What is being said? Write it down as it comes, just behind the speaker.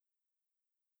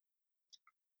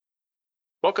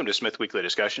Welcome to Smith Weekly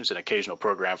Discussions, an occasional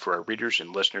program for our readers and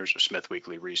listeners of Smith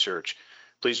Weekly Research.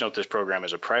 Please note this program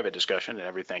is a private discussion and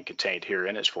everything contained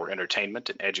herein is for entertainment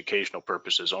and educational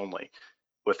purposes only.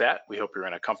 With that, we hope you're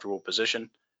in a comfortable position,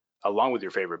 along with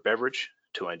your favorite beverage,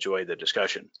 to enjoy the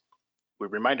discussion. We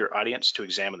remind our audience to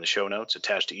examine the show notes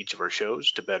attached to each of our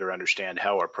shows to better understand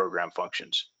how our program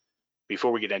functions.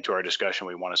 Before we get into our discussion,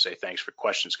 we want to say thanks for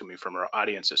questions coming from our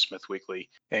audience at Smith Weekly,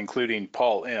 including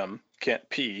Paul M., Kent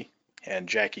P., and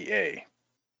Jackie A.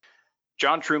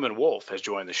 John Truman Wolfe has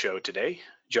joined the show today.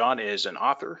 John is an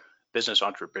author, business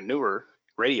entrepreneur,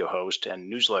 radio host, and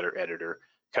newsletter editor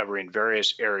covering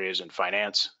various areas in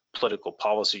finance, political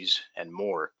policies, and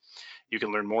more. You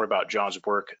can learn more about John's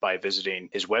work by visiting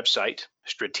his website,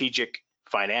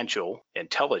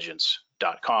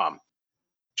 strategicfinancialintelligence.com.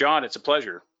 John, it's a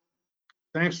pleasure.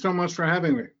 Thanks so much for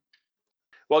having me.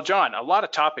 Well, John, a lot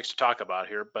of topics to talk about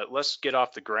here, but let's get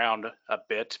off the ground a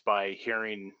bit by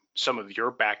hearing some of your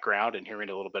background and hearing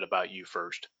a little bit about you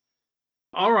first.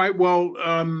 All right. Well,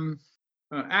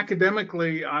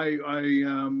 academically, I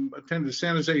attended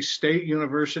San Jose State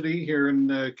University here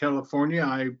in California.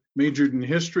 I majored in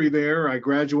history there. I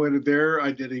graduated there.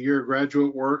 I did a year of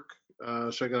graduate work.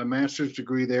 So I got a master's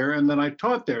degree there. And then I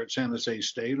taught there at San Jose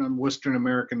State on Western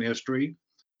American history,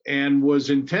 and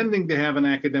was intending to have an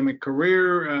academic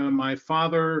career. My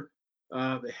father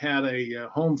had a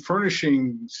home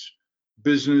furnishings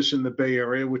business in the Bay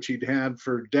Area, which he'd had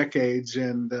for decades.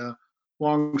 And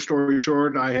long story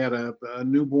short, I had a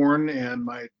newborn, and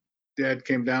my dad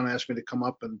came down and asked me to come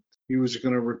up, and he was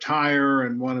going to retire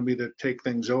and wanted me to take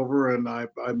things over. And I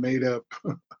made a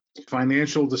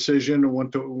financial decision and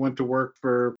went to work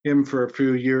for him for a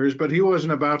few years, but he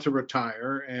wasn't about to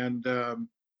retire. And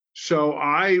so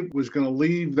I was going to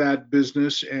leave that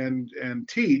business and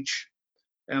teach,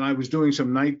 and I was doing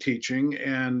some night teaching,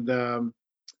 and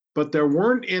but there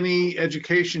weren't any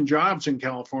education jobs in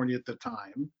California at the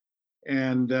time,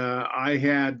 and I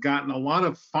had gotten a lot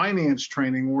of finance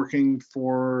training working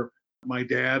for my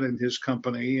dad and his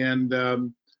company, and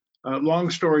long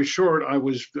story short, I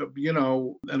was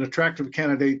an attractive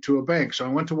candidate to a bank, so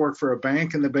I went to work for a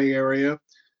bank in the Bay Area,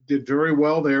 did very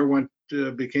well there,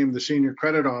 became the senior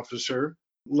credit officer,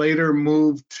 later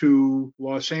moved to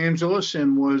Los Angeles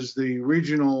and was the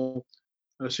regional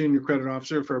senior credit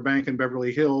officer for a bank in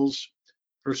Beverly Hills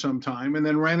for some time, and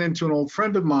then ran into an old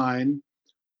friend of mine,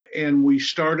 and we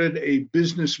started a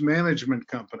business management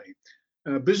company.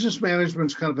 Business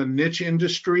management is kind of a niche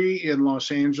industry in Los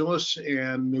Angeles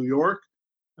and New York.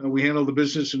 We handle the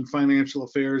business and financial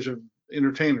affairs of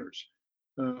entertainers,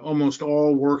 almost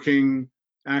all working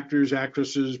actors,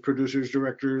 actresses, producers,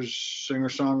 directors,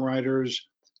 singer-songwriters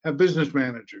have business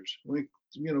managers. We,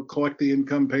 collect the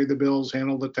income, pay the bills,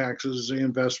 handle the taxes, the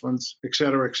investments, et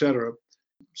cetera, et cetera.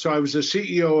 So I was the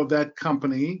CEO of that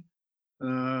company,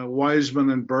 Wiseman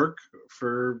and Burke,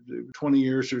 for 20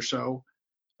 years or so.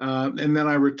 And then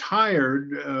I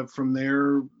retired from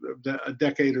there a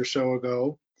decade or so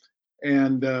ago.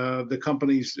 And the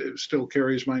company still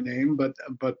carries my name, but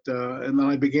and then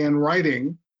I began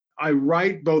writing. I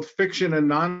write both fiction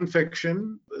and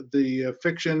nonfiction. The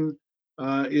fiction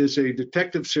is a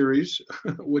detective series,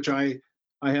 which I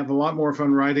have a lot more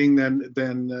fun writing than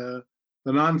the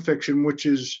nonfiction, which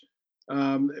is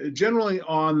generally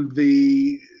on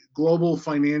the global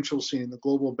financial scene, the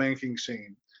global banking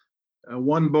scene.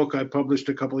 One book I published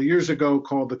a couple of years ago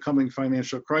called The Coming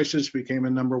Financial Crisis became a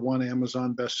 #1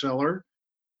 Amazon bestseller.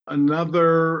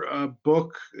 Another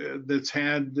book that's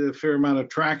had a fair amount of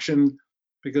traction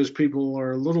because people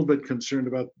are a little bit concerned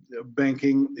about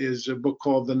banking is a book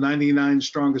called The 99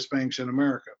 Strongest Banks in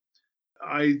America.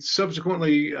 I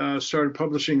subsequently started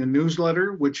publishing a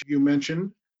newsletter, which you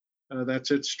mentioned.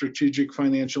 That's at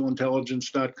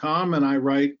strategicfinancialintelligence.com, and I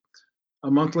write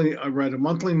a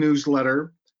monthly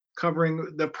newsletter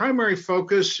covering, the primary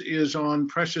focus is on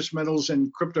precious metals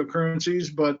and cryptocurrencies,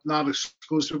 but not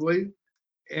exclusively.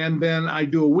 And then I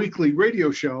do a weekly radio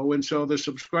show. And so the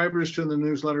subscribers to the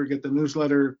newsletter get the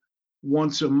newsletter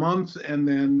once a month, and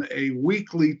then a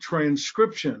weekly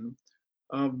transcription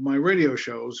of my radio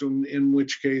shows, in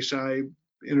which case I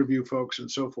interview folks and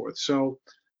so forth. So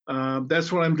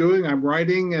that's what I'm doing. I'm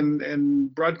writing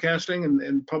and broadcasting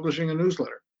and publishing a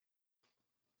newsletter.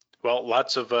 Well,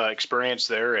 lots of experience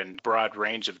there and broad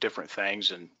range of different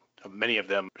things, and many of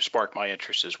them sparked my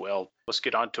interest as well. Let's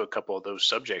get on to a couple of those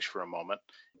subjects for a moment.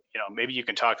 Maybe you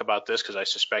can talk about this because I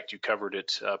suspect you covered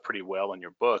it pretty well in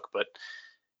your book, but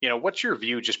what's your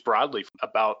view just broadly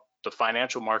about the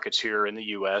financial markets here in the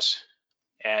U.S.,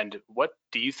 and what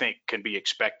do you think can be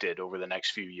expected over the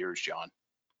next few years, John?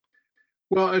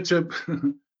 Well, it's a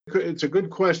It's a good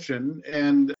question.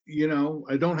 And,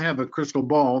 I don't have a crystal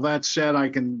ball. That said, I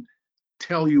can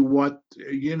tell you what,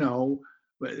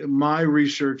 my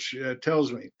research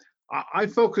tells me. I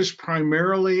focus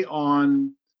primarily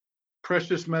on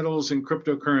precious metals and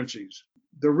cryptocurrencies.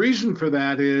 The reason for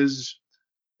that is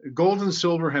gold and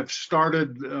silver have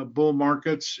started bull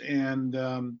markets and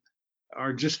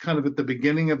are just kind of at the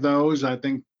beginning of those. I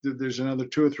think that there's another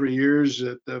 2 or 3 years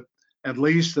at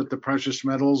least that the precious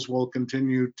metals will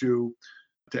continue to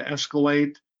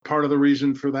escalate. Part of the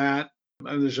reason for that,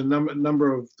 and there's a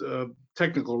number of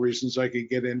technical reasons I could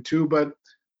get into, but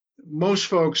most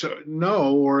folks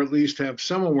know, or at least have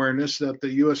some awareness, that the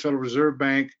U.S. Federal Reserve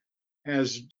Bank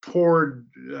has poured,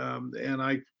 and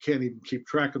I can't even keep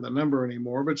track of the number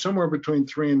anymore, but somewhere between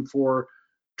 3 and 4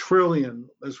 trillion,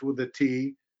 that's with a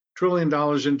T, trillion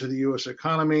dollars into the U.S.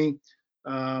 economy.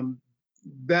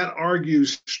 That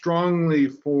argues strongly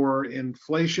for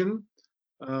inflation,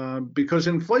 because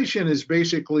inflation is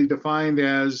basically defined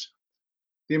as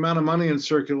the amount of money in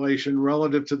circulation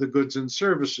relative to the goods and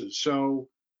services. So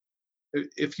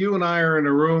if you and I are in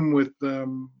a room with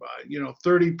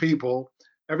 30 people,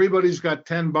 everybody's got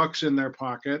 $10 in their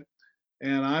pocket,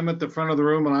 and I'm at the front of the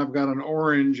room and I've got an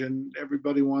orange and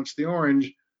everybody wants the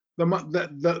orange, the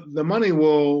money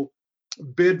will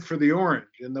bid for the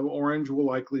orange, and the orange will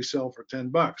likely sell for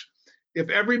 $10. If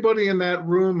everybody in that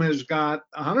room has got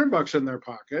 $100 in their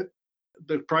pocket,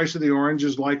 the price of the orange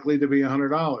is likely to be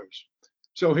 $100.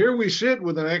 So here we sit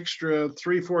with an extra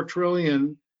 3-4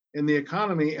 trillion in the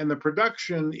economy, and the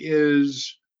production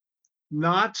is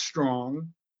not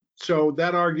strong. So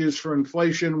that argues for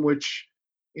inflation, which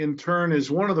in turn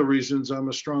is one of the reasons I'm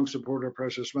a strong supporter of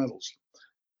precious metals.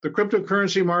 The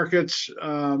cryptocurrency markets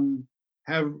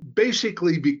have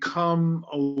basically become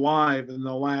alive in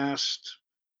the last,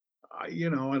 I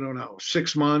don't know,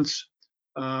 6 months.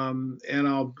 And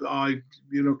I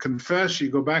confess, you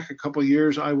go back a couple of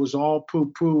years, I was all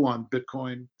poo-poo on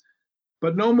Bitcoin,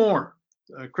 but no more.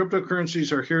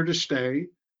 Cryptocurrencies are here to stay.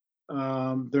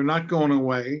 They're not going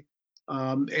away.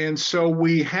 And so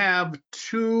we have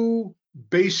 2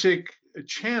 basic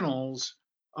channels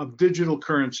of digital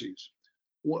currencies.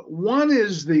 One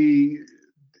is the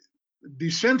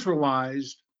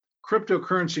decentralized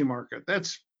cryptocurrency market.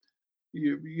 That's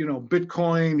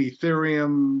Bitcoin,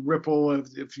 Ethereum, Ripple.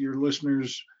 If your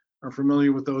listeners are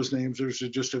familiar with those names, there's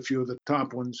just a few of the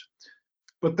top ones.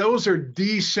 But those are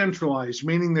decentralized,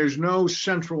 meaning there's no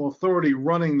central authority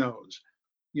running those.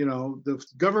 The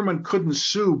government couldn't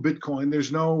sue Bitcoin.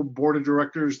 There's no board of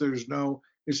directors.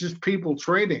 It's just people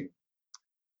trading.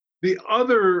 The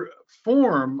other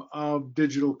form of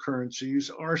digital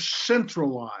currencies are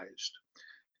centralized.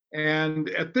 And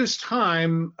at this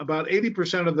time, about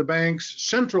 80% of the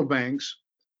central banks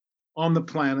on the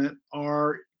planet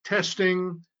are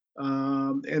testing,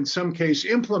 in some case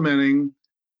implementing,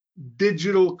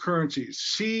 digital currencies,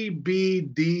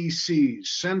 CBDCs,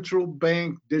 central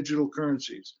bank digital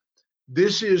currencies.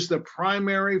 This is the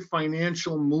primary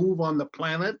financial move on the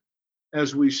planet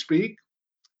as we speak,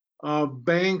 of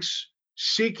banks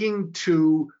seeking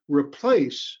to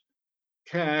replace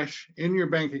cash in your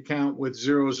bank account with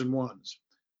zeros and ones.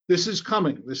 This is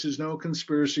coming. This is no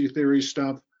conspiracy theory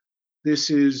stuff.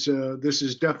 This is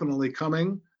definitely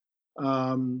coming.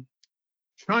 China,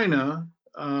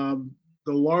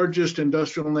 the largest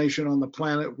industrial nation on the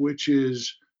planet, which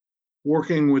is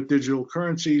working with digital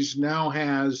currencies, now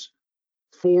has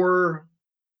 4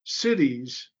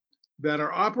 cities that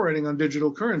are operating on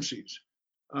digital currencies.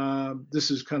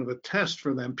 This is kind of a test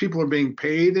for them. People are being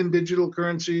paid in digital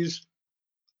currencies.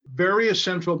 Various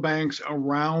central banks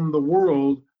around the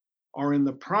world are in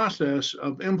the process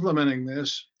of implementing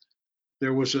this.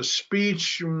 There was a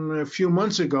speech a few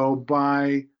months ago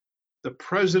by the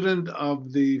president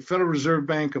of the Federal Reserve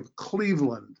Bank of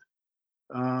Cleveland.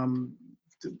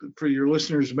 For your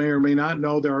listeners may or may not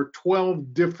know, there are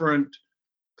 12 different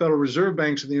Federal Reserve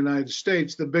Banks in the United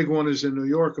States. The big one is in New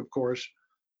York, of course.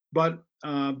 But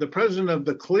the president of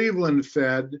the Cleveland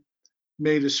Fed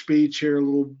made a speech here a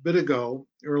little bit ago,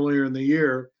 earlier in the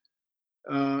year,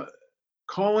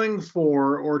 calling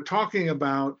for or talking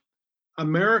about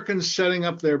Americans setting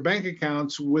up their bank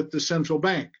accounts with the central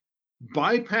bank,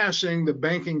 bypassing the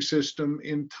banking system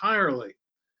entirely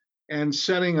and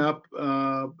setting up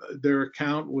their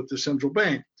account with the central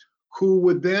bank, who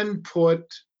would then put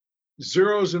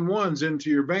zeros and ones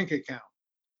into your bank account.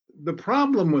 The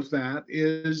problem with that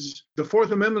is the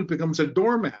Fourth Amendment becomes a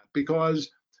doormat, because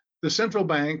the central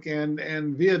bank and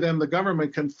via them the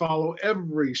government can follow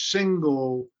every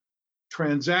single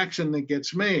transaction that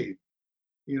gets made.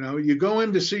 You go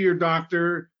in to see your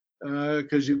doctor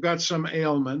because you've got some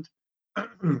ailment,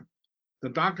 The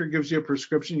doctor gives you a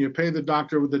prescription, you pay the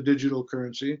doctor with a digital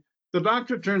currency. The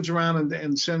doctor turns around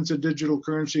and sends a digital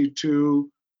currency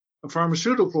to a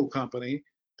pharmaceutical company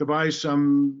to buy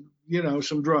some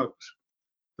drugs.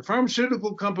 The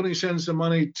pharmaceutical company sends the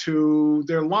money to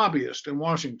their lobbyist in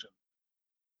Washington.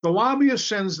 The lobbyist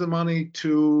sends the money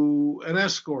to an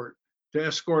escort to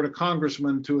escort a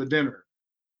congressman to a dinner.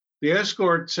 The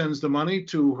escort sends the money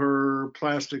to her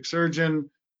plastic surgeon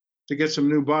to get some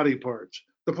new body parts.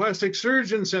 The plastic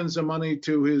surgeon sends the money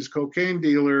to his cocaine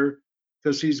dealer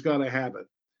because he's got a habit.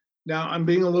 Now, I'm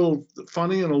being a little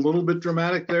funny and a little bit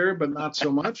dramatic there, but not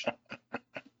so much.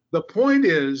 The point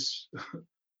is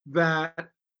that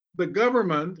the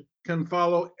government can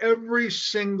follow every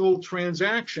single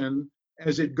transaction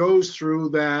as it goes through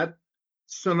that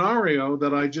scenario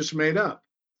that I just made up.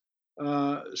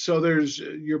 So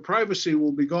your privacy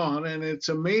will be gone, and it's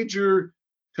a major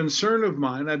concern of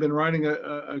mine. I've been writing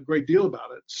a great deal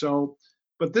about it. So,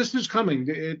 but this is coming.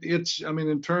 I mean,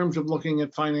 in terms of looking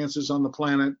at finances on the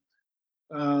planet,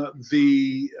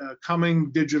 the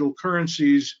coming digital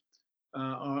currencies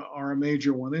are a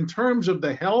major one. In terms of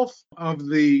the health of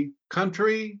the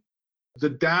country, the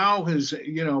Dow has,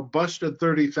 busted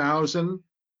 30,000.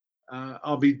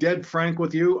 I'll be dead frank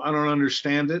with you. I don't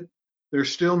understand it.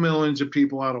 There's still millions of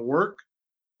people out of work.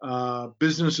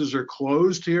 Businesses are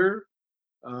closed here.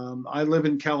 I live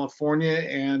in California,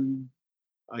 and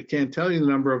I can't tell you the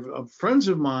number of friends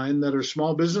of mine that are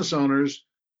small business owners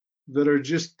that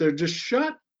they're just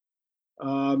shut.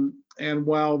 And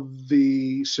while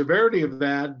the severity of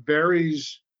that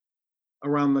varies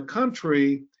around the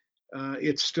country,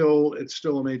 it's still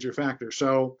a major factor.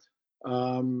 So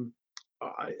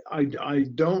I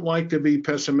don't like to be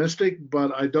pessimistic,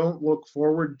 but I don't look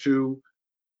forward to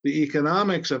the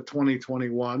economics of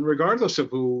 2021, regardless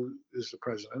of who is the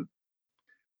president.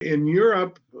 In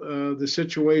Europe, the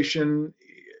situation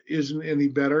isn't any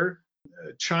better.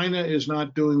 China is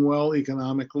not doing well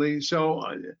economically. So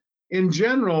in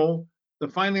general, the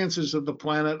finances of the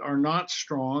planet are not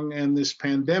strong, and this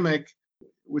pandemic,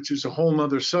 which is a whole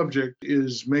nother subject,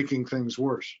 is making things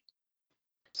worse.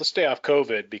 Let's stay off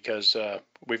COVID because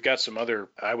we've got some other,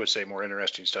 I would say, more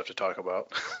interesting stuff to talk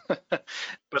about.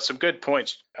 But some good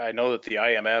points. I know that the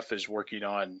IMF is working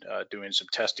on doing some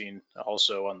testing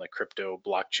also on the crypto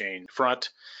blockchain front.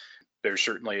 There's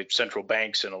certainly central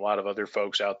banks and a lot of other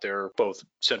folks out there, both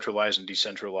centralized and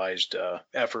decentralized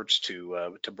efforts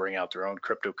to bring out their own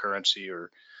cryptocurrency or,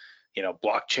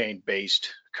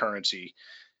 blockchain-based currency.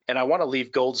 And I want to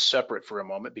leave gold separate for a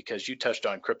moment because you touched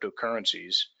on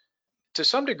cryptocurrencies. To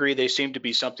some degree, they seem to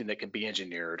be something that can be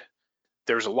engineered.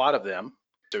 There's a lot of them.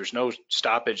 There's no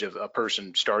stoppage of a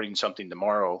person starting something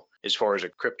tomorrow as far as a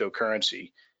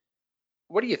cryptocurrency.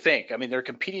 What do you think? I mean, they're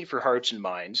competing for hearts and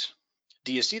minds.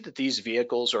 Do you see that these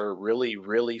vehicles are really,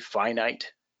 really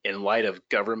finite in light of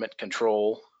government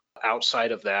control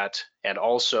outside of that, and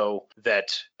also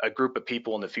that a group of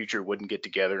people in the future wouldn't get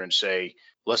together and say,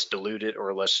 let's dilute it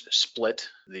or let's split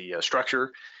the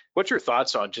structure? What's your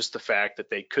thoughts on just the fact that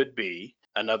they could be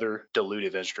another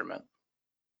dilutive instrument?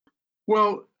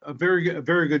 Well, a very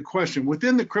good question.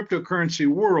 Within the cryptocurrency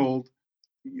world,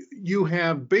 you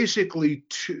have basically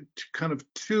two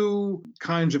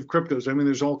kinds of cryptos. I mean,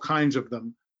 there's all kinds of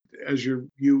them, as your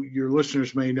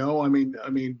listeners may know. I mean,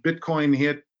 Bitcoin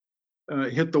hit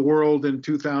the world in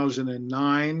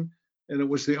 2009, and it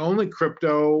was the only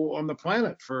crypto on the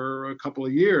planet for a couple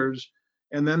of years.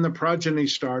 And then the progeny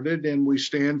started, and we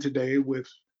stand today with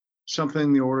something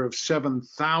in the order of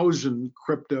 7,000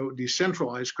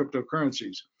 decentralized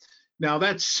cryptocurrencies. Now,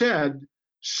 that said,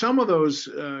 some of those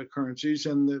currencies,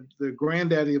 and the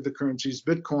granddaddy of the currencies,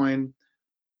 Bitcoin,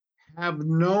 have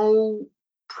no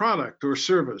product or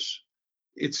service.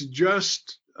 It's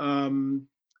just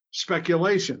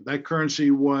speculation. That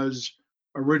currency was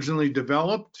originally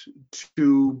developed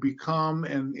to become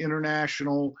an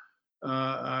international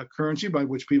currency by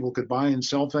which people could buy and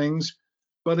sell things,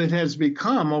 but it has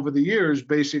become over the years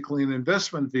basically an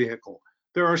investment vehicle.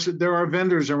 There are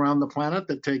vendors around the planet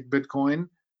that take Bitcoin,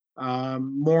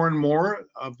 more and more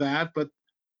of that, but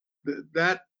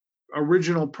that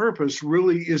original purpose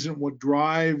really isn't what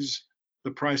drives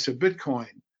the price of Bitcoin.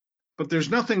 But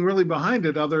there's nothing really behind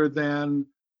it other than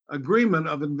agreement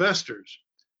of investors.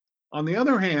 On the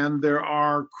other hand, there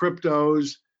are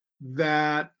cryptos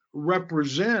that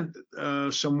represent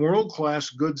some world-class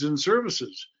goods and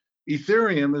services.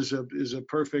 Ethereum is a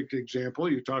perfect example.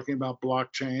 You're talking about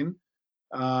blockchain.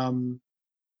 An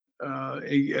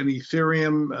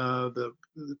Ethereum, the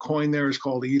coin there is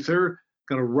called Ether,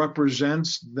 kind of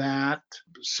represents that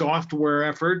software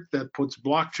effort that puts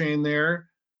blockchain there.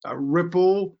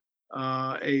 Ripple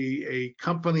a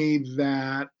company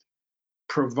that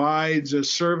provides a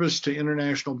service to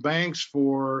international banks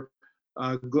for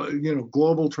instant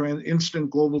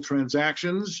global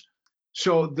transactions.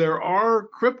 So there are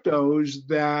cryptos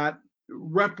that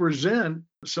represent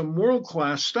some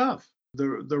world-class stuff.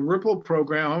 The Ripple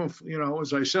program,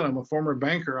 as I said, I'm a former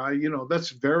banker.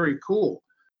 That's very cool.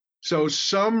 So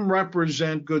some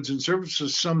represent goods and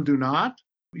services, some do not.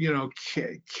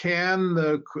 Can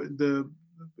the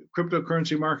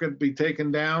cryptocurrency market be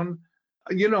taken down?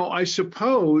 I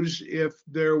suppose if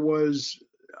there was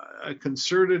a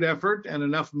concerted effort and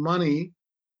enough money,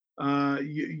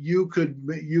 you could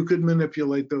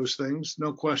manipulate those things,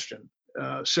 no question.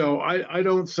 So I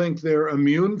don't think they're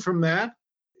immune from that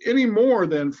any more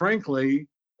than, frankly,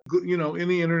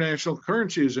 any international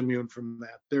currency is immune from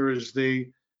that. There is the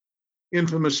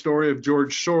infamous story of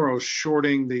George Soros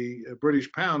shorting the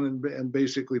British pound and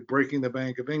basically breaking the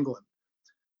Bank of England.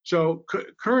 So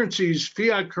currencies,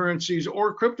 fiat currencies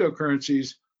or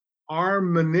cryptocurrencies are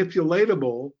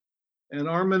manipulatable and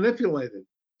are manipulated.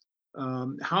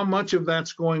 How much of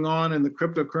that's going on in the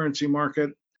cryptocurrency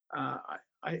market,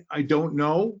 I don't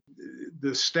know. The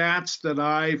stats that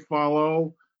I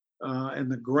follow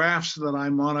and the graphs that I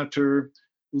monitor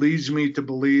leads me to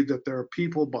believe that there are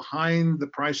people behind the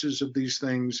prices of these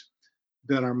things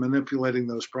that are manipulating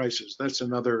those prices. That's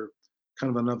another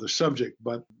subject,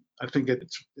 but I think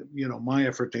it's my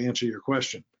effort to answer your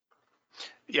question.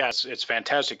 Yes, it's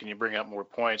fantastic, and you bring up more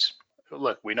points.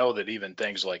 Look, we know that even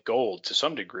things like gold, to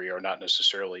some degree, are not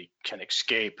necessarily can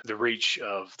escape the reach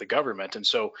of the government, and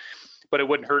so. But it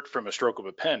wouldn't hurt from a stroke of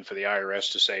a pen for the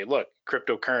IRS to say, look,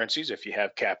 cryptocurrencies, if you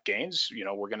have cap gains,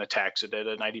 we're going to tax it at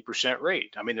a 90%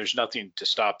 rate. I mean, there's nothing to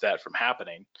stop that from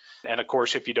happening. And of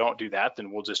course, if you don't do that,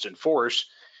 then we'll just enforce.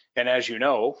 And as you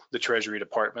know, the Treasury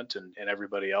Department and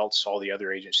everybody else, all the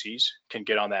other agencies can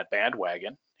get on that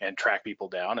bandwagon and track people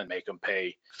down and make them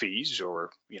pay fees or,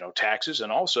 taxes,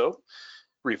 and also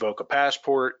revoke a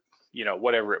passport,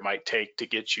 whatever it might take to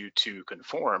get you to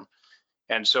conform.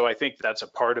 And so I think that's a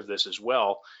part of this as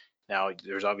well. Now,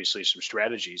 there's obviously some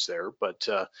strategies there, but,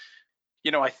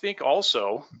 I think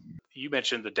also you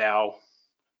mentioned the Dow,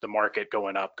 the market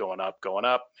going up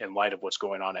in light of what's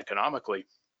going on economically.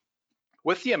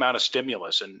 With the amount of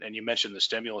stimulus, and you mentioned the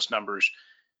stimulus numbers,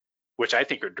 which I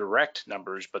think are direct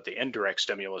numbers, but the indirect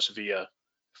stimulus via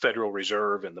Federal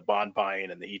Reserve and the bond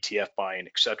buying and the ETF buying,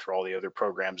 et cetera, all the other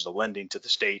programs, the lending to the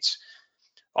states,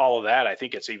 all of that, I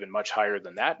think it's even much higher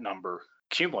than that number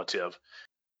cumulative.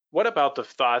 What about the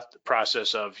thought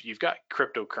process of you've got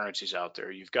cryptocurrencies out there,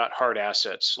 you've got hard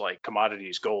assets like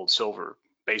commodities, gold, silver,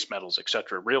 base metals, et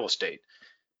cetera, real estate,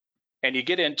 and you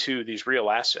get into these real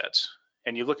assets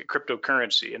and you look at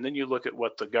cryptocurrency, and then you look at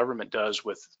what the government does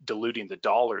with diluting the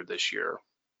dollar this year.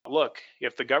 Look,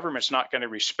 if the government's not going to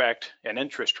respect an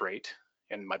interest rate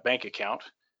in my bank account,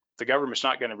 the government's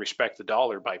not going to respect the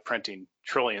dollar by printing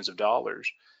trillions of dollars.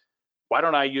 Why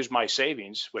don't I use my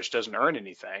savings, which doesn't earn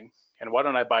anything, and why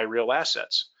don't I buy real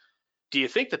assets? Do you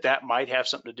think that might have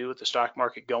something to do with the stock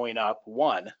market going up,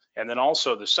 one? And then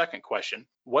also the second question,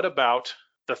 what about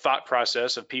the thought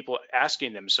process of people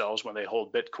asking themselves when they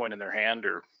hold Bitcoin in their hand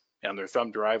or on their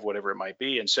thumb drive, whatever it might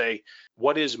be, and say,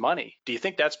 what is money? Do you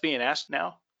think that's being asked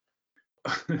now?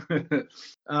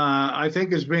 I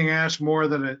think it's being asked more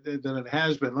than it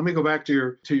has been. Let me go back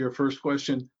to your first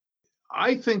question.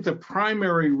 I think the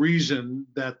primary reason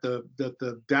that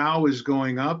the Dow is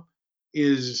going up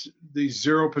is the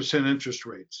 0% interest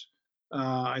rates.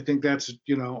 I think that's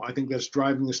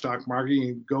driving the stock market.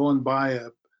 You can go and buy a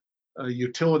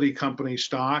utility company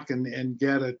stock and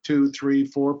get a 2, 3,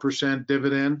 4%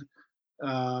 dividend.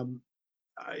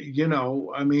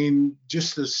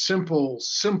 Just the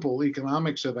simple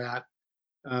economics of that,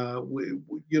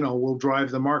 will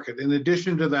drive the market. In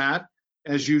addition to that,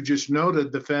 as you just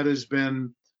noted, the Fed has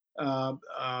been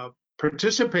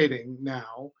participating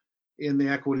now in the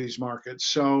equities market.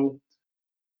 So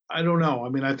I don't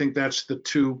know. I think that's the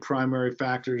two primary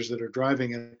factors that are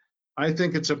driving it. I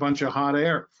think it's a bunch of hot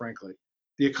air, frankly.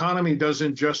 The economy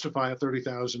doesn't justify a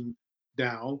 30,000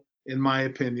 Dow, in my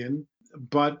opinion.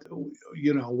 But,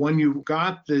 when you've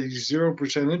got the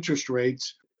 0% interest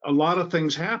rates, a lot of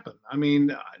things happen.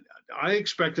 I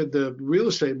expected the real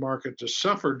estate market to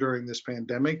suffer during this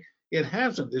pandemic. It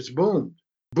hasn't. It's boomed.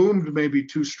 Boomed may be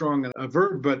too strong a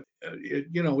verb, but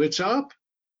it's up.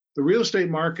 The real estate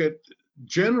market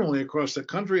generally across the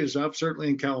country is up. Certainly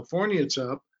in California, it's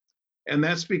up, and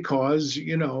that's because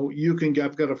I've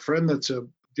got a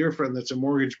dear friend that's a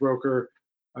mortgage broker.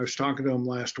 I was talking to him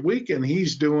last week, and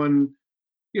he's doing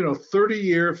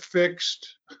 30-year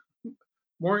fixed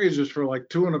mortgages for like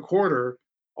 2.25%.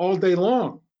 all day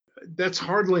long. That's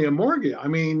hardly a mortgage. I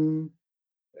mean,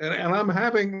 and I'm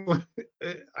having,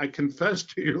 I confess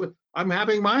to you, I'm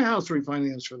having my house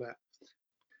refinanced for that.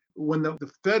 When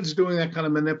the Fed's doing that kind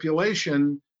of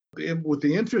manipulation with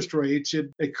the interest rates,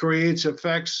 it creates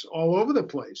effects all over the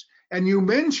place. And you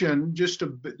mentioned, just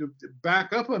to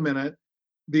back up a minute,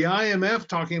 the IMF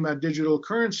talking about digital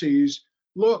currencies.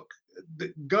 Look,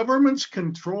 the governments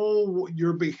control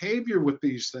your behavior with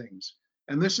these things,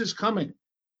 and this is coming.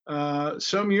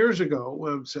 Some years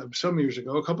ago,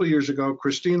 a couple of years ago,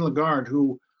 Christine Lagarde,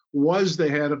 who was the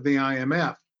head of the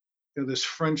IMF, this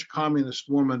French communist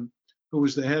woman who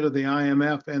was the head of the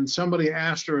IMF, and somebody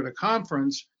asked her at a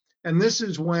conference, and this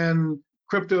is when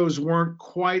cryptos weren't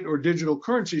quite, or digital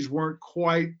currencies weren't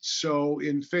quite so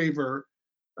in favor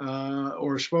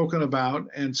or spoken about,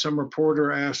 and some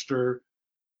reporter asked her,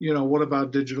 what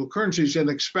about digital currencies, and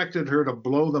expected her to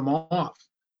blow them off.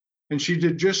 And she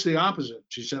did just the opposite.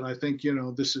 She said, I think,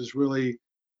 this is really,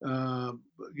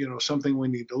 something we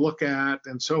need to look at,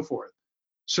 and so forth.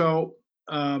 So,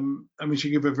 she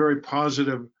gave a very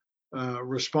positive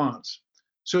response.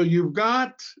 So you've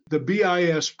got the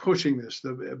BIS pushing this.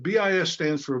 The BIS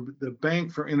stands for the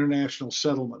Bank for International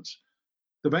Settlements.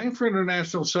 The Bank for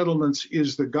International Settlements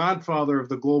is the godfather of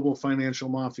the global financial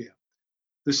mafia.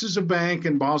 This is a bank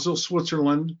in Basel,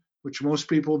 Switzerland, which most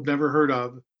people have never heard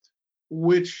of,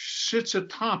 which sits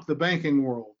atop the banking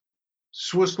world.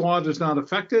 Swiss law does not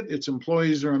affect it. Its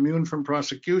employees are immune from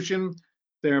prosecution.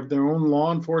 They have their own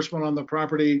law enforcement on the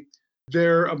property.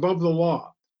 They're above the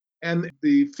law. And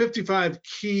the 55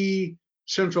 key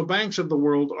central banks of the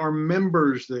world are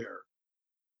members there.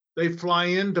 They fly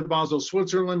into Basel,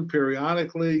 Switzerland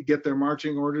periodically, get their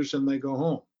marching orders, and they go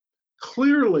home.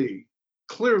 Clearly,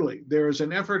 there is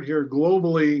an effort here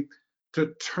globally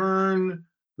to turn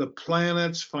the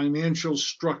planet's financial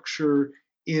structure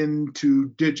into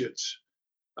digits,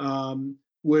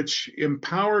 which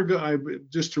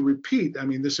just to repeat,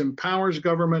 this empowers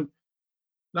government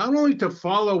not only to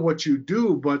follow what you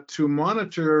do, but to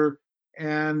monitor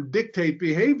and dictate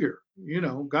behavior.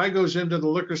 Guy goes into the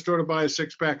liquor store to buy a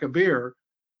 6-pack of beer,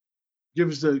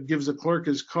 gives the clerk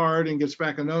his card and gets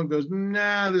back a note and goes,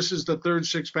 nah, this is the third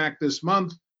 6-pack this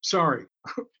month. Sorry,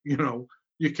 you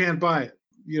can't buy it.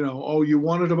 Oh, you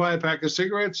wanted to buy a pack of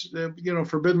cigarettes?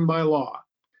 Forbidden by law.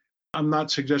 I'm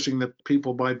not suggesting that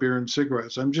people buy beer and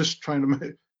cigarettes. I'm just trying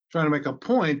to make a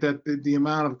point that the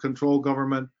amount of control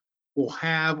government will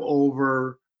have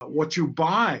over what you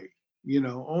buy.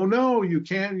 Oh no, you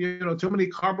can't, too many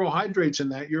carbohydrates in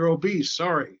that, you're obese,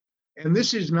 sorry. And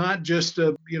this is not just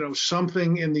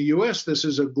something in the US, this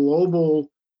is a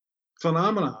global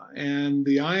phenomena. And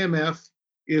the IMF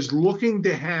is looking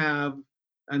to have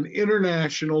an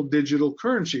international digital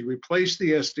currency, replace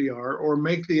the SDR or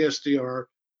make the SDR,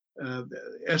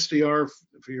 SDR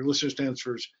for your listeners stands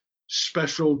for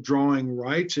special drawing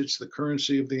rights. It's the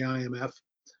currency of the IMF.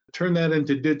 Turn that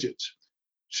into digits.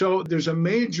 So there's a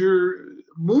major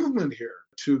movement here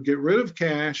to get rid of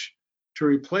cash, to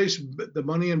replace the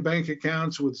money in bank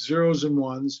accounts with zeros and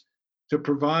ones, to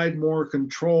provide more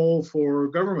control for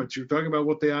governments. You're talking about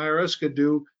what the IRS could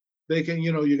do. They can,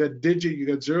 you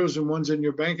got zeros and ones in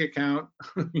your bank account,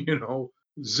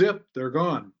 zip, they're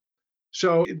gone.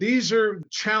 So these are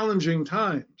challenging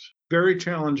times, very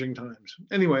challenging times.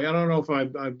 Anyway, I don't know if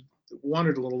I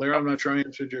wandered a little there. I'm not sure I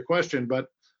answered your question, but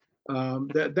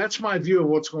that's my view of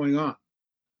what's going on.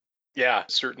 Yeah,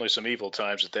 certainly some evil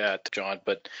times at that, John.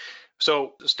 But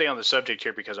so stay on the subject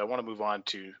here because I want to move on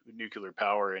to nuclear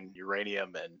power and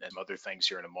uranium and other things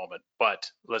here in a moment.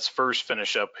 But let's first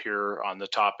finish up here on the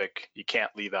topic. You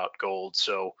can't leave out gold.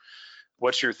 So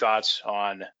what's your thoughts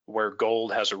on where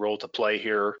gold has a role to play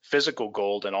here, physical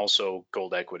gold and also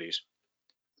gold equities?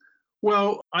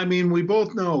 Well, we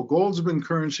both know gold's been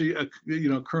currency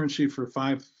for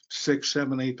 5, 6,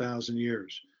 7, 8,000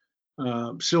 years.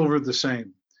 Silver the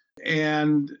same.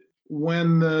 And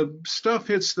when the stuff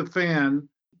hits the fan,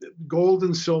 gold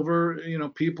and silver,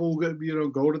 people,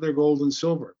 go to their gold and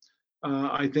silver.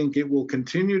 I think it will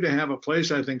continue to have a place,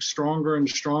 I think, stronger and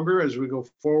stronger as we go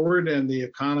forward, and the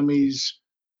economies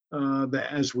that,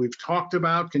 as we've talked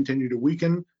about, continue to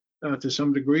weaken to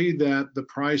some degree, that the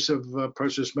price of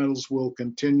precious metals will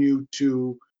continue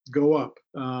to go up.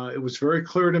 It was very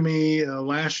clear to me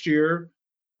last year.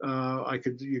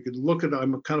 You could look at,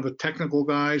 I'm kind of a technical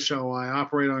guy, so I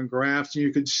operate on graphs, and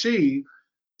you could see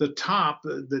the top,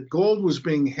 that gold was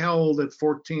being held at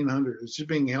 1,400. It's just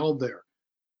being held there.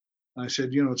 I said,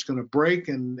 it's going to break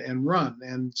and run.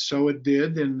 And so it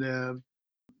did. And,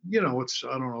 it's,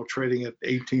 I don't know, trading at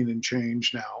 18 and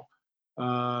change now.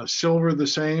 Silver, the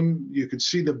same. You could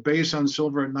see the base on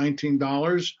silver at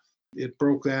 $19. It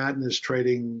broke that and is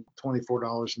trading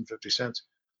 $24.50.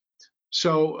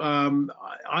 So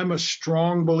I'm a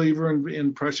strong believer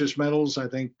in precious metals. I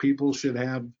think people should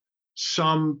have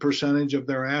some percentage of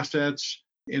their assets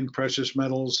in precious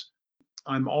metals.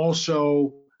 I'm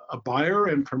also a buyer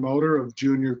and promoter of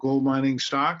junior gold mining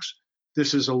stocks.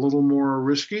 This is a little more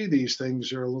risky. These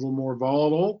things are a little more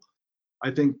volatile.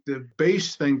 I think the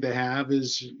base thing to have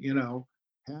is,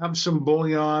 have some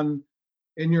bullion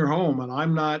in your home. And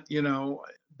I'm not,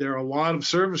 there are a lot of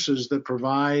services that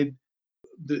provide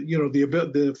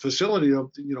the facility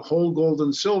of, hold gold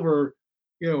and silver,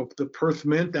 the Perth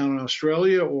Mint down in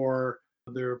Australia, or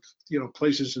there are,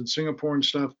 places in Singapore and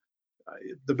stuff.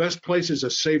 The best place is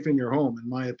a safe in your home, in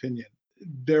my opinion.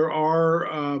 There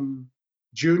are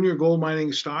junior gold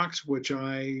mining stocks, which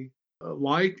I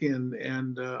like,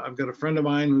 and I've got a friend of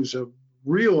mine who's a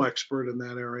real expert in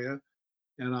that area,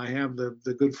 and I have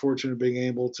the good fortune of being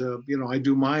able to, I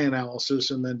do my analysis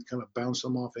and then kind of bounce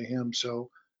them off of him. So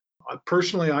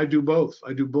personally, I do both.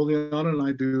 I do bullion and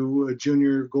I do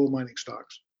junior gold mining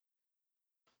stocks.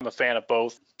 I'm a fan of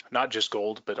both, not just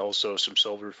gold, but also some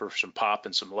silver for some pop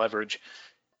and some leverage.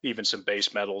 Even some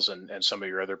base metals and some of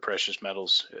your other precious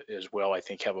metals as well, I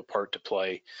think have a part to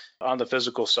play. On the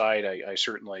physical side, I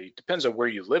certainly, depends on where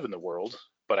you live in the world,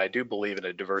 but I do believe in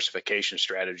a diversification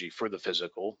strategy for the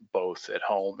physical, both at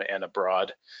home and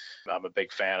abroad. I'm a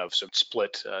big fan of some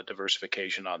split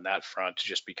diversification on that front,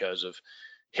 just because of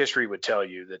history would tell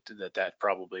you that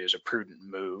probably is a prudent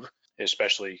move,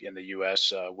 especially in the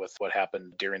US with what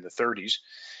happened during the 30s.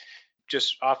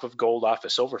 Just off of gold, off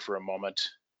of silver for a moment,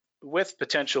 with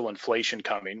potential inflation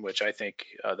coming, which I think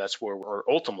that's where we're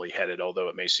ultimately headed, although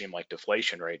it may seem like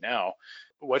deflation right now.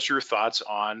 What's your thoughts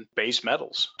on base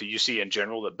metals? Do you see in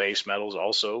general that base metals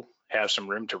also have some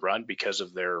room to run because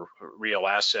of their real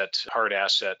asset, hard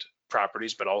asset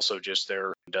properties, but also just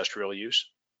their industrial use?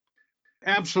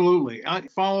 Absolutely. I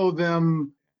follow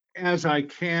them as I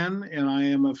can, and I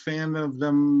am a fan of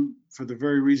them for the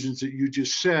very reasons that you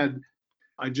just said.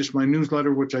 My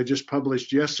newsletter, which I just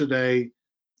published yesterday,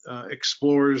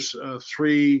 explores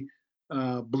three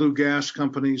blue gas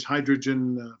companies,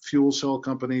 hydrogen fuel cell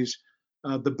companies.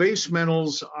 The base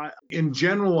metals, in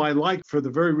general, I like for the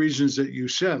very reasons that you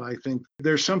said. I think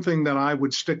there's something that I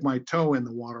would stick my toe in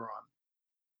the water on.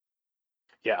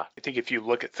 Yeah, I think if you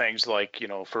look at things like,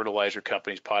 fertilizer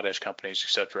companies, potash companies,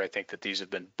 et cetera, I think that these have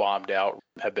been bombed out,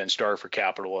 have been starved for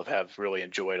capital, have really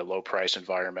enjoyed a low price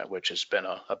environment, which has been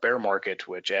a bear market,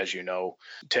 which, as you know,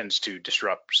 tends to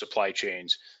disrupt supply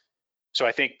chains. So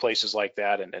I think places like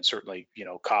that, and certainly,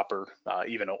 copper,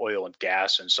 even oil and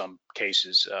gas in some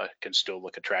cases can still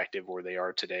look attractive where they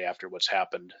are today after what's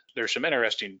happened. There's some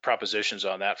interesting propositions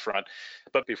on that front.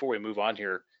 But before we move on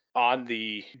here, on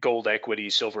the gold equity,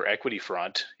 silver equity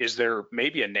front, is there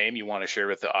maybe a name you want to share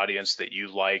with the audience that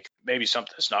you like? Maybe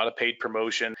something that's not a paid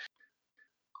promotion?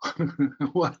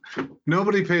 Well,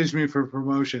 nobody pays me for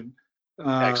promotion.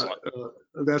 Excellent.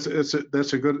 That's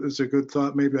a good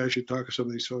thought. Maybe I should talk to some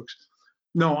of these folks.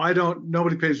 No, I don't.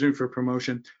 Nobody pays me for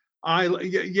promotion. I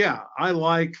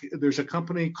like. There's a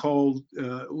company called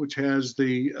which has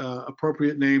the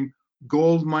appropriate name,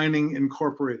 Gold Mining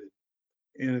Incorporated,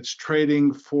 and it's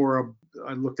trading for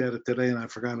I looked at it today and I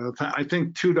forgot it. I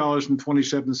think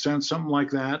 $2.27, something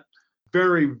like that.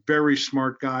 Very, very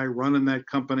smart guy running that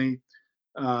company.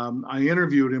 I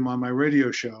interviewed him on my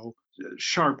radio show.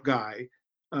 Sharp guy.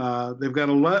 They've got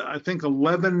I think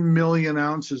 11 million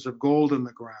ounces of gold in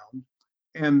the ground,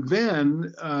 and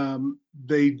then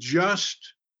they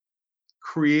just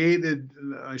created.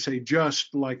 I say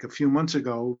just like a few months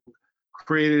ago,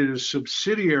 created a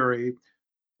subsidiary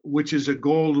which is a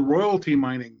gold royalty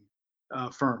mining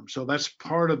firm. So that's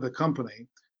part of the company.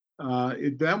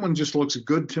 That one just looks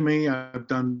good to me. I've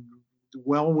done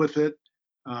well with it.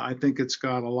 I think it's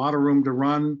got a lot of room to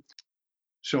run.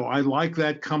 So I like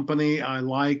that company. I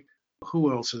like,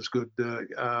 who else is good?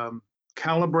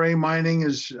 Calibre Mining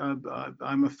is,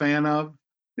 I'm a fan of.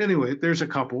 Anyway, there's a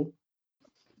couple.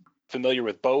 Familiar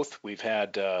with both. We've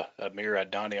had Amir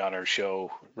Adnani on our show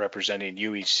representing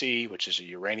UEC, which is a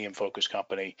uranium-focused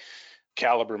company.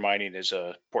 Calibre Mining is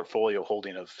a portfolio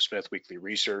holding of Smith Weekly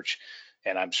Research,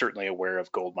 and I'm certainly aware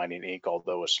of Gold Mining Inc.,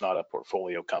 although it's not a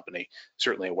portfolio company,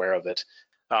 certainly aware of it.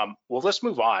 Well, let's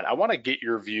move on. I want to get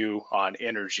your view on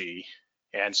energy,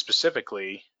 and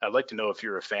specifically, I'd like to know if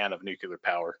you're a fan of nuclear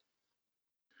power.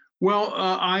 Well,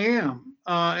 I am,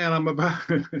 and I'm about.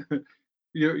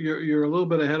 You're a little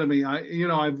bit ahead of me.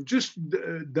 I've just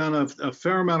done a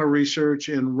fair amount of research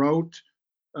and wrote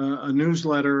a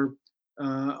newsletter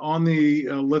on the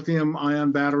lithium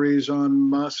ion batteries, on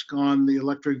Musk, on the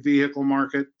electric vehicle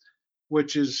market,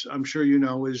 which is, I'm sure you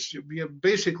know, is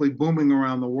basically booming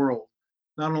around the world,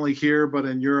 not only here, but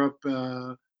in Europe,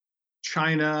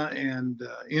 China, and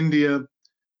India,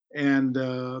 and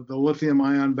the lithium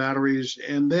ion batteries,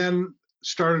 and then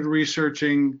started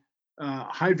researching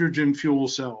hydrogen fuel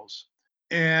cells.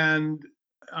 And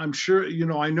I'm sure,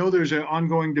 I know there's an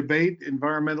ongoing debate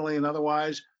environmentally and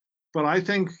otherwise, but I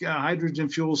think hydrogen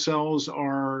fuel cells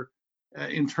are,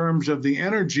 in terms of the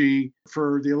energy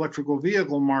for the electrical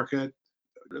vehicle market,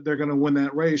 they're going to win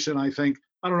that race. And I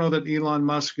don't know that Elon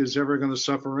Musk is ever going to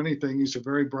suffer anything. He's a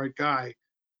very bright guy.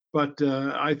 But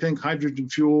I think hydrogen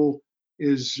fuel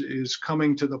is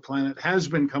coming to the planet, has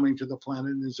been coming to the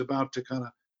planet, and is about to kind of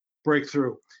break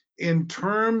through. In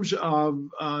terms of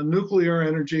nuclear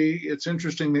energy, it's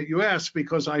interesting that you asked,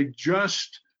 because I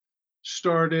just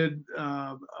started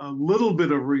a little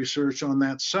bit of research on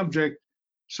that subject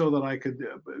so that I could,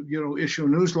 issue a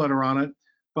newsletter on it.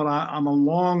 But I'm a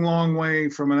long, long way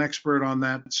from an expert on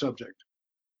that subject.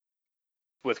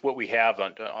 With what we have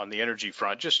on the energy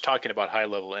front, just talking about high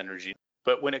level energy.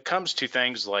 But when it comes to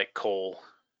things like coal,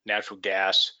 natural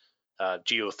gas,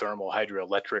 geothermal,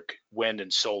 hydroelectric, wind,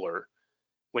 and solar,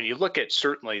 when you look at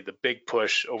certainly the big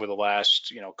push over the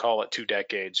last, call it 2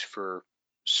 decades for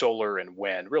solar and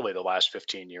wind, really the last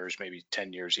 15 years, maybe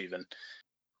 10 years even,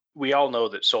 we all know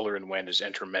that solar and wind is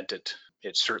intermittent.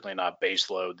 It's certainly not base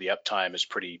load. The uptime is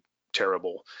pretty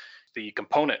terrible. The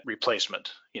component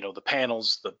replacement, the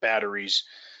panels, the batteries,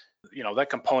 that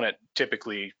component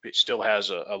typically it still has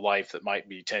a life that might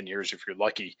be 10 years if you're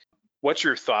lucky. What's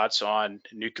your thoughts on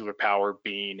nuclear power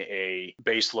being a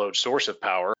baseload source of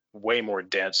power, way more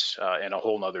dense and a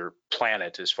whole nother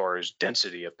planet as far as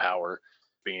density of power,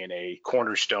 being a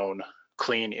cornerstone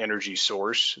clean energy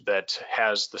source that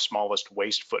has the smallest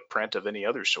waste footprint of any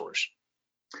other source?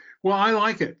 Well, I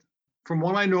like it. From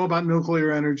what I know about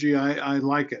nuclear energy, I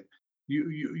like it.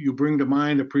 You bring to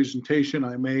mind a presentation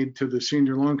I made to the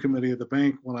senior loan committee of the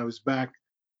bank when I was back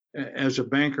as a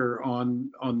banker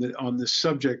on this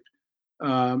subject,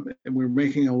 and we were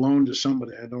making a loan to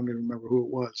somebody. I don't even remember who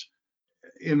it was.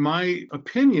 In my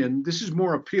opinion, this is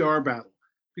more a PR battle,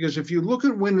 because if you look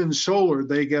at wind and solar,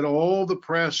 they get all the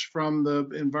press from the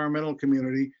environmental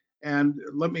community. And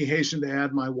let me hasten to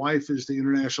add, my wife is the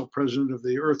international president of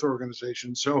the Earth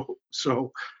Organization. So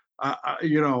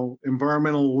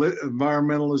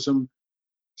environmentalism,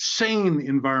 sane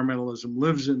environmentalism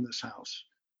lives in this house.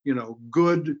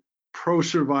 Good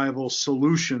pro-survival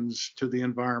solutions to the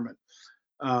environment.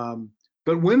 But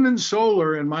wind and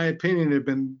solar, in my opinion, have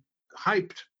been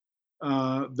hyped.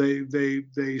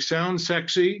 They sound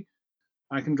sexy.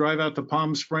 I can drive out to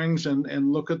Palm Springs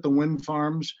and look at the wind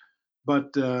farms,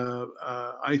 but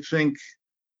I think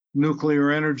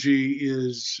nuclear energy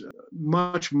is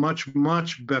much, much,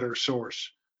 much better source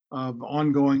of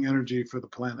ongoing energy for the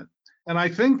planet. And I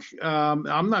think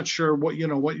I'm not sure what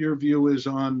your view is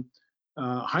on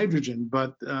hydrogen,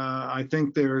 but I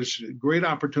think there's great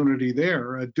opportunity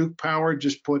there. Duke Power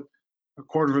just put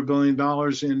 $250 million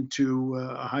into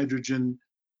a hydrogen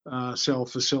cell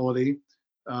facility,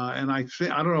 and I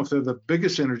don't know if they're the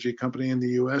biggest energy company in the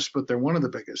U.S., but they're one of the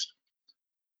biggest.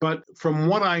 But from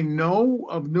what I know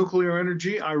of nuclear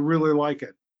energy, I really like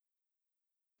it.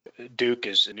 Duke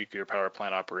is a nuclear power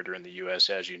plant operator in the U.S.,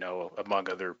 as you know, among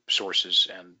other sources,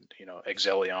 and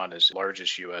Exelon is the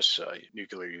largest U.S.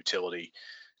 Nuclear utility.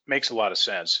 Makes a lot of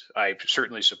sense. I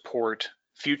certainly support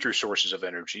future sources of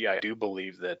energy. I do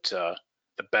believe that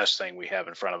the best thing we have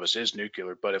in front of us is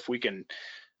nuclear, but if we can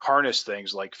harness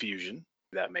things like fusion,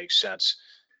 that makes sense.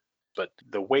 But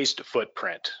the waste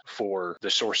footprint for the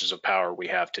sources of power we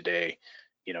have today,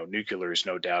 nuclear is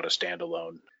no doubt a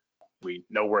standalone. We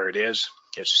know where it is.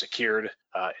 It's secured.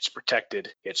 It's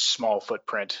protected. It's small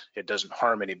footprint. It doesn't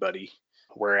harm anybody.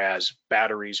 Whereas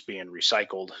batteries being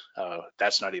recycled,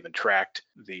 that's not even tracked.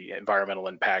 The environmental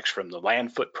impacts from the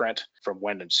land footprint, from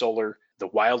wind and solar, the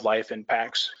wildlife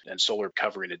impacts, and solar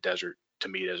covering a desert, to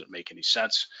me, doesn't make any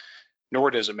sense.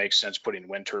 Nor does it make sense putting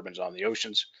wind turbines on the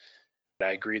oceans.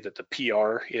 I agree that the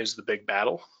PR is the big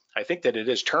battle. I think that it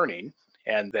is turning,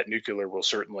 and that nuclear will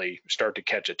certainly start to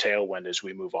catch a tailwind as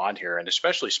we move on here, and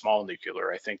especially small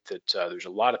nuclear. I think that there's a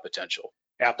lot of potential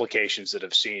applications that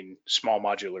have seen small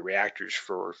modular reactors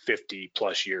for 50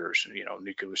 plus years,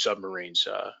 nuclear submarines,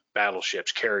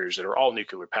 battleships, carriers that are all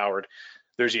nuclear powered.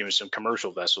 There's even some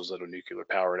commercial vessels that are nuclear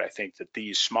powered. I think that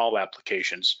these small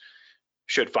applications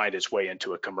should find its way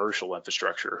into a commercial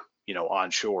infrastructure,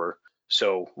 onshore.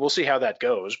 So we'll see how that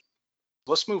goes.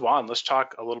 Let's move on. Let's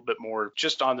talk a little bit more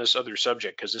just on this other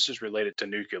subject, because this is related to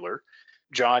nuclear.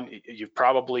 John, you've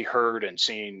probably heard and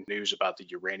seen news about the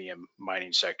uranium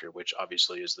mining sector, which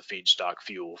obviously is the feedstock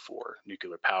fuel for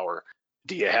nuclear power.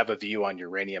 Do you have a view on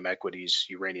uranium equities,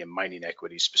 uranium mining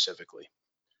equities specifically?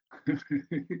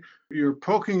 You're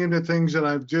poking into things that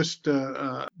I've just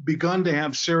begun to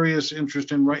have serious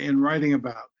interest in writing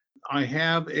about. I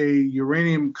have a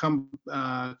uranium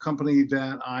company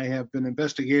that I have been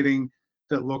investigating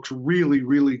that looks really,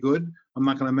 really good. I'm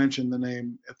not going to mention the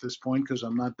name at this point because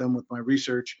I'm not done with my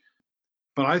research.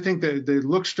 But I think that it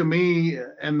looks to me,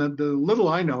 and the little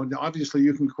I know, obviously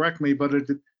you can correct me, but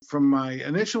from my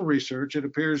initial research, it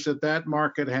appears that that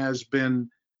market has been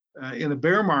in a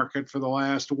bear market for the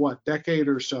last, decade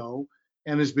or so,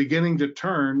 and is beginning to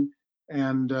turn.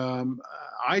 And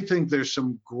I think there's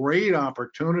some great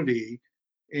opportunity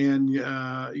in,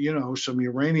 some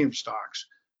uranium stocks.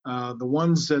 The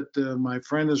ones that my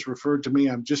friend has referred to me,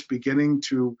 I'm just beginning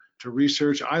to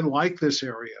research. I like this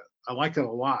area. I like it a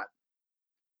lot.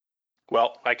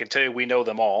 Well, I can tell you we know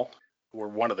them all. We're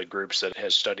one of the groups that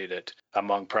has studied it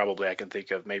among probably, I can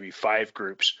think of maybe 5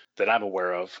 groups that I'm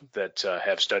aware of that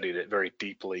have studied it very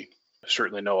deeply.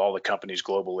 Certainly know all the companies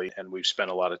globally, and we've spent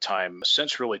a lot of time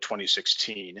since really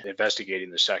 2016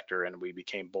 investigating the sector, and we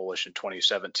became bullish in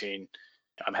 2017.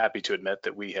 I'm happy to admit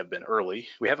that we have been early.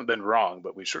 We haven't been wrong,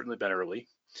 but we've certainly been early.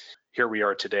 Here we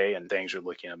are today, and things are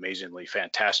looking amazingly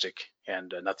fantastic,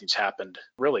 and nothing's happened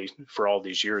really for all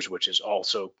these years, which has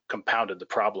also compounded the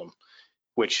problem,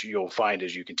 which you'll find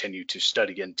as you continue to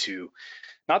study into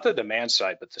not the demand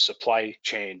side, but the supply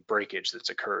chain breakage that's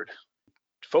occurred.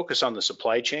 Focus on the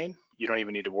supply chain. You don't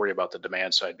even need to worry about the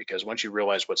demand side, because once you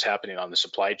realize what's happening on the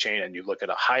supply chain and you look at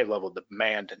a high level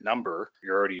demand number,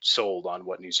 you're already sold on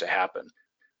what needs to happen.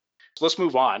 So let's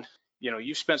move on.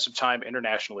 You've spent some time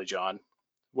internationally, John.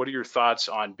 What are your thoughts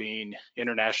on being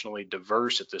internationally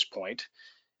diverse at this point?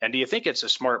 And do you think it's a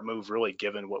smart move, really,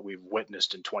 given what we've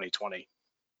witnessed in 2020?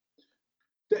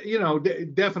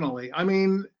 Definitely. I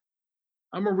mean,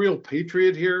 I'm a real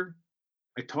patriot here.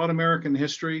 I taught American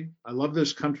history. I love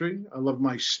this country. I love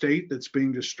my state that's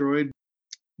being destroyed.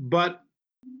 But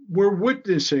we're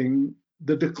witnessing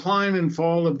the decline and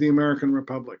fall of the American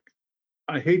Republic.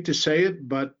 I hate to say it,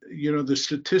 but the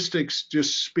statistics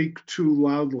just speak too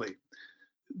loudly.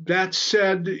 That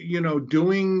said,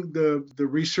 doing the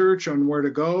research on where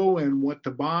to go and what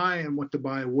to buy and what to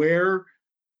buy where,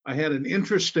 I had an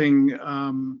interesting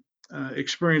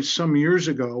experience some years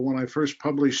ago when I first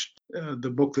published the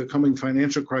book, The Coming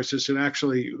Financial Crisis.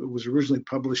 It was originally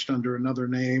published under another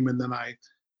name, and then I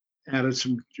added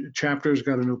some chapters,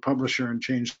 got a new publisher, and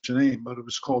changed the name. But it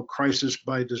was called Crisis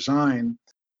by Design,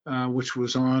 which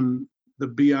was on the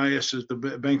BIS,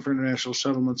 the Bank for International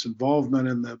Settlements, involvement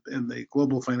in the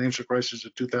global financial crisis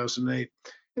of 2008.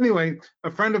 Anyway,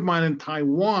 a friend of mine in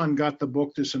Taiwan got the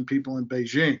book to some people in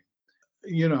Beijing.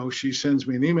 She sends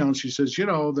me an email and she says,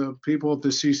 the people at the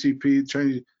CCP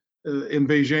Chinese, in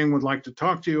Beijing would like to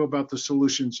talk to you about the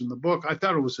solutions in the book. I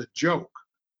thought it was a joke.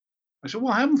 I said,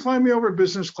 well, have them fly me over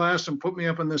business class and put me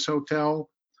up in this hotel.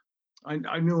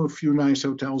 I knew a few nice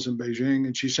hotels in Beijing,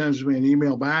 and she sends me an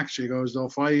email back. She goes, they'll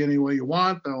fly you any way you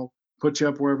want. They'll put you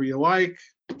up wherever you like.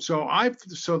 So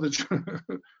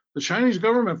the Chinese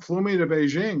government flew me to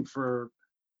Beijing for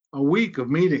a week of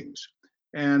meetings,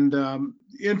 and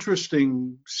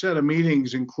interesting set of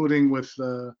meetings, including with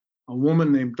a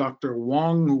woman named Dr.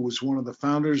 Wang, who was one of the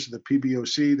founders of the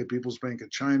PBOC, the People's Bank of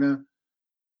China,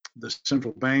 the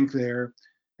central bank there.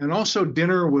 And also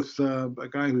dinner with a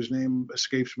guy whose name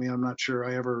escapes me. I'm not sure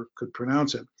I ever could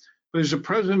pronounce it. But he's the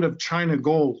president of China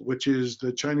Gold, which is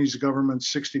the Chinese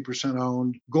government's 60%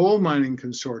 owned gold mining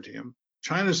consortium.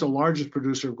 China is the largest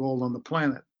producer of gold on the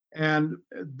planet. And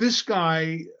this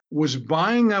guy was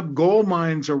buying up gold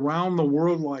mines around the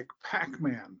world like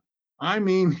Pac-Man. I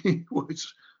mean, he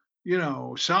was,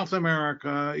 South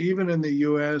America, even in the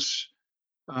US,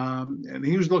 and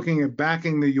he was looking at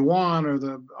backing the yuan or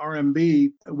the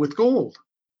RMB with gold.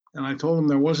 And I told him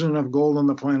there wasn't enough gold on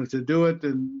the planet to do it.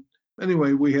 And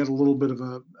anyway, we had a little bit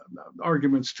of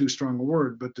argument's too strong a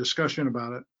word, but discussion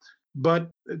about it. But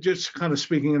just kind of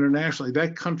speaking internationally,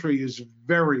 that country is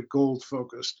very gold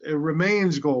focused. It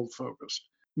remains gold focused.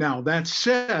 Now, that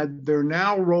said, they're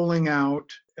now rolling out,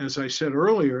 as I said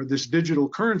earlier, this digital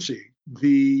currency,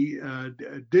 the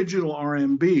digital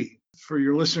RMB. For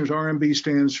your listeners, RMB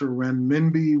stands for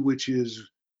renminbi, which is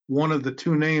one of the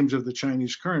two names of the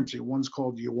Chinese currency. One's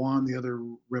called yuan, the other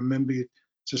renminbi.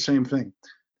 It's the same thing.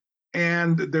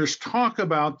 And there's talk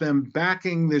about them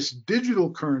backing this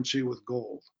digital currency with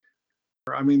gold.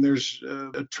 I mean, there's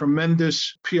a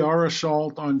tremendous PR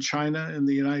assault on China in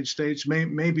the United States,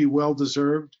 may be well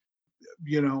deserved.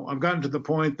 I've gotten to the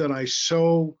point that I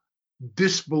so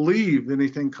disbelieve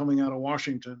anything coming out of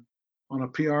Washington on a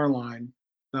PR line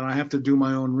that I have to do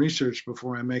my own research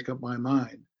before I make up my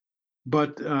mind.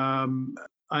 But I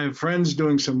have friends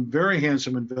doing some very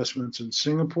handsome investments in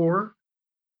Singapore.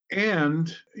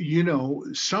 And,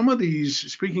 some of these,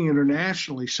 speaking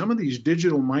internationally, some of these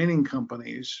digital mining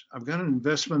companies, I've got an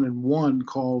investment in one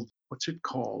called, what's it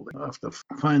called? I have to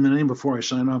find the name before I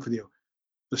sign off with you.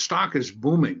 The stock is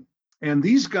booming. And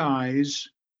these guys,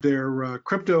 they're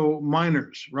crypto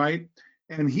miners, right?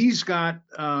 And he's got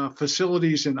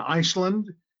facilities in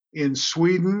Iceland, in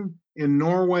Sweden, in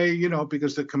Norway,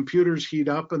 because the computers heat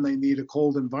up and they need a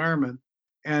cold environment.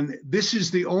 And this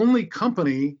is the only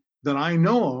company that I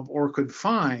know of or could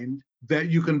find that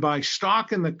you can buy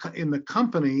stock in the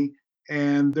company,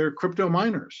 and they're crypto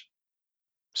miners.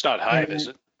 It's not Hive, And is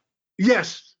it?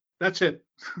 yes, that's it.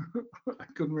 I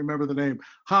couldn't remember the name.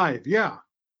 Hive, yeah.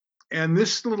 And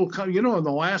this little, in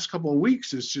the last couple of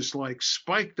weeks, it's just like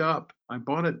spiked up. I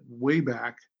bought it way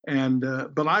back, and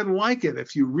but I like it.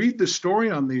 If you read the story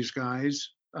on these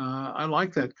guys, I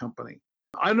like that company.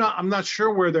 I'm not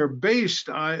sure where they're based.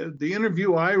 The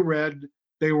interview I read,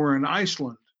 they were in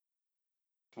Iceland.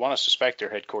 I want to suspect their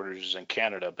headquarters is in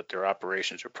Canada, but their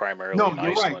operations are primarily No, in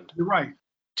you're right. Iceland. You're right.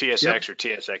 TSX Yep. or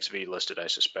TSXV listed, I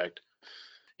suspect.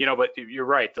 But you're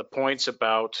right. The points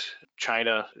about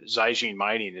China, Zijin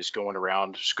Mining is going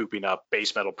around scooping up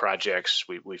base metal projects.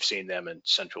 We've seen them in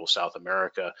Central South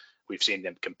America. We've seen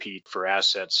them compete for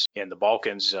assets in the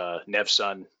Balkans.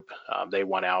 Nevsun, they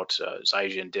won out.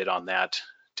 Zijin did on that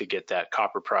to get that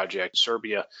copper project.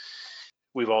 Serbia.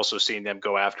 We've also seen them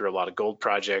go after a lot of gold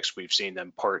projects. We've seen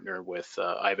them partner with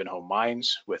Ivanhoe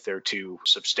Mines with their two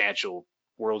substantial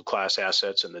world-class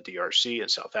assets in the DRC and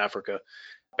South Africa.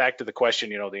 Back to the question,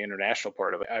 the international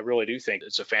part of it, I really do think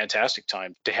it's a fantastic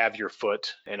time to have your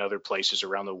foot in other places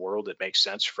around the world. It makes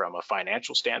sense from a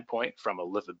financial standpoint, from a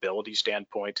livability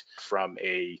standpoint, from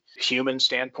a human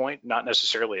standpoint, not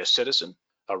necessarily a citizen,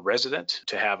 a resident,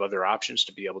 to have other options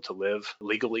to be able to live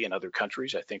legally in other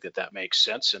countries. I think that makes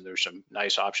sense, and there's some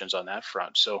nice options on that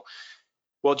front. So,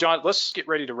 well, John, let's get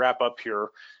ready to wrap up here.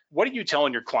 What are you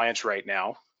telling your clients right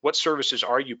now? What services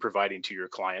are you providing to your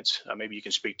clients? Maybe you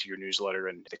can speak to your newsletter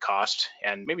and the cost,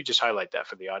 and maybe just highlight that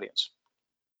for the audience.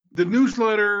 The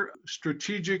newsletter,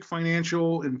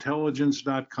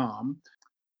 strategicfinancialintelligence.com.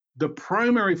 The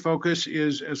primary focus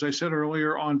is, as I said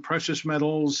earlier, on precious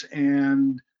metals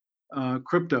and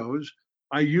cryptos.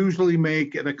 I usually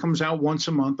that comes out once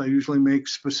a month. I usually make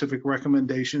specific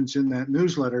recommendations in that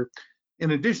newsletter.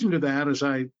 In addition to that, as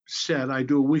I said, I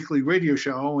do a weekly radio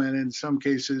show, and in some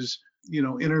cases,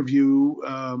 interview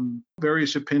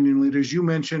various opinion leaders. You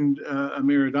mentioned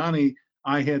Amir Adani.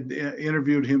 I had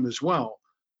interviewed him as well.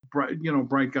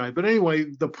 Bright guy. But anyway,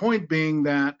 the point being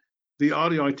that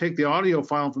I take the audio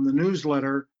file from the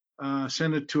newsletter,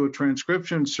 send it to a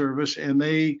transcription service, and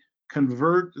they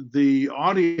convert the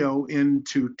audio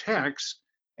into text.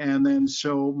 And then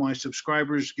so my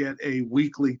subscribers get a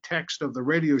weekly text of the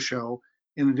radio show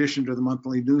in addition to the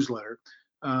monthly newsletter.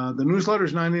 The newsletter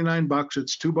is $99.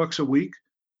 It's $2 a week.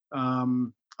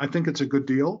 I think it's a good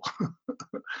deal.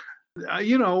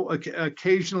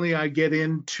 Occasionally I get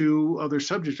into other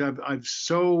subjects.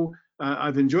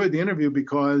 I've enjoyed the interview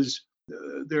because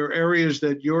there are areas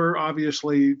that you're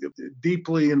obviously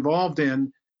deeply involved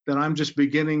in that I'm just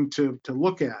beginning to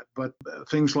look at. But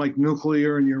things like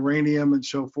nuclear and uranium and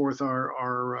so forth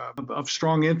are of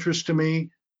strong interest to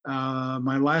me.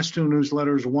 My last two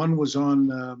newsletters, one was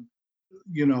on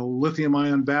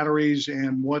lithium-ion batteries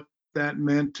and what that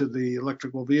meant to the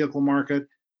electrical vehicle market.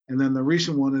 And then the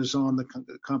recent one is on the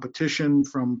competition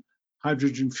from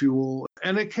hydrogen fuel.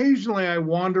 And occasionally I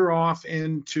wander off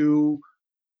into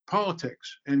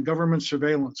politics and government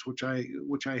surveillance, which I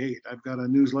hate. I've got a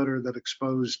newsletter that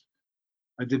exposed,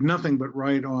 I did nothing but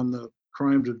write on the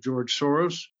crimes of George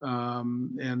Soros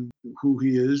and who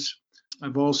he is.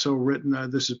 I've also written,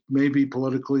 this is maybe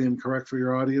politically incorrect for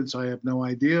your audience, I have no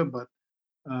idea, but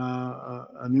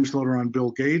a newsletter on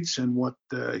Bill Gates and what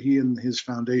he and his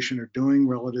foundation are doing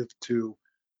relative to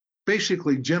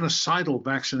basically genocidal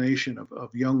vaccination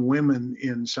of young women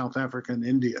in South Africa and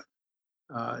India.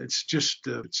 It's just,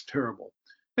 it's terrible.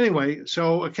 Anyway,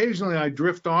 so occasionally I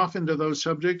drift off into those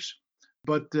subjects,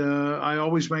 but I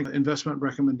always make investment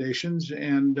recommendations,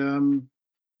 and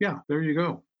there you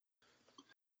go.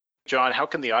 John, how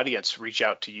can the audience reach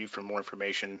out to you for more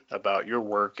information about your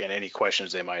work and any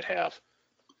questions they might have?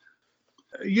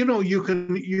 You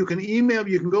can email,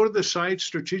 you can go to the site,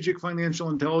 Strategic Financial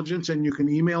Intelligence, and you can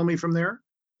email me from there.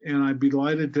 And I'd be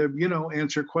delighted to,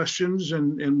 answer questions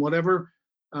and whatever.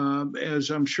 As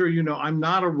I'm sure you know, I'm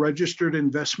not a registered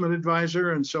investment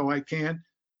advisor, and so I can't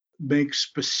make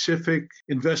specific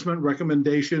investment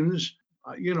recommendations.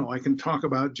 I can talk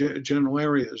about general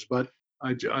areas, but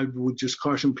I would just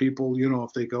caution people,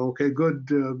 if they go, okay, good,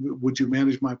 would you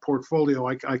manage my portfolio?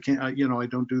 I can't, I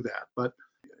don't do that. But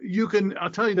I'll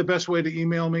tell you the best way to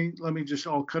email me.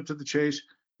 I'll cut to the chase.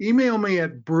 Email me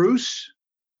at Bruce,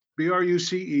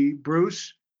 B-R-U-C-E,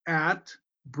 Bruce at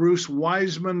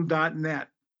brucewiseman.net.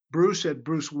 Bruce at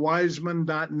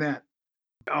brucewiseman.net.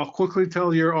 I'll quickly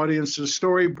tell your audience the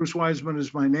story. Bruce Wiseman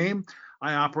is my name.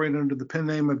 I operate under the pen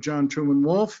name of John Truman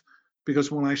Wolfe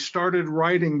because when I started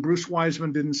writing, Bruce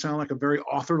Wiseman didn't sound like a very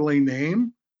authorly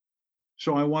name.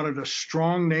 So I wanted a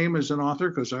strong name as an author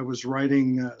because I was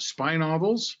writing spy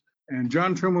novels. And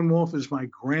John Truman Wolfe is my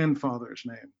grandfather's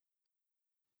name.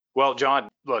 Well, John,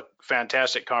 look,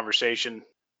 fantastic conversation.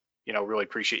 Really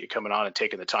appreciate you coming on and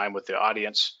taking the time with the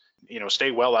audience.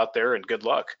 Stay well out there and good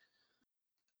luck.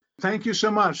 Thank you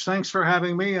so much. Thanks for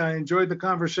having me. I enjoyed the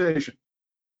conversation.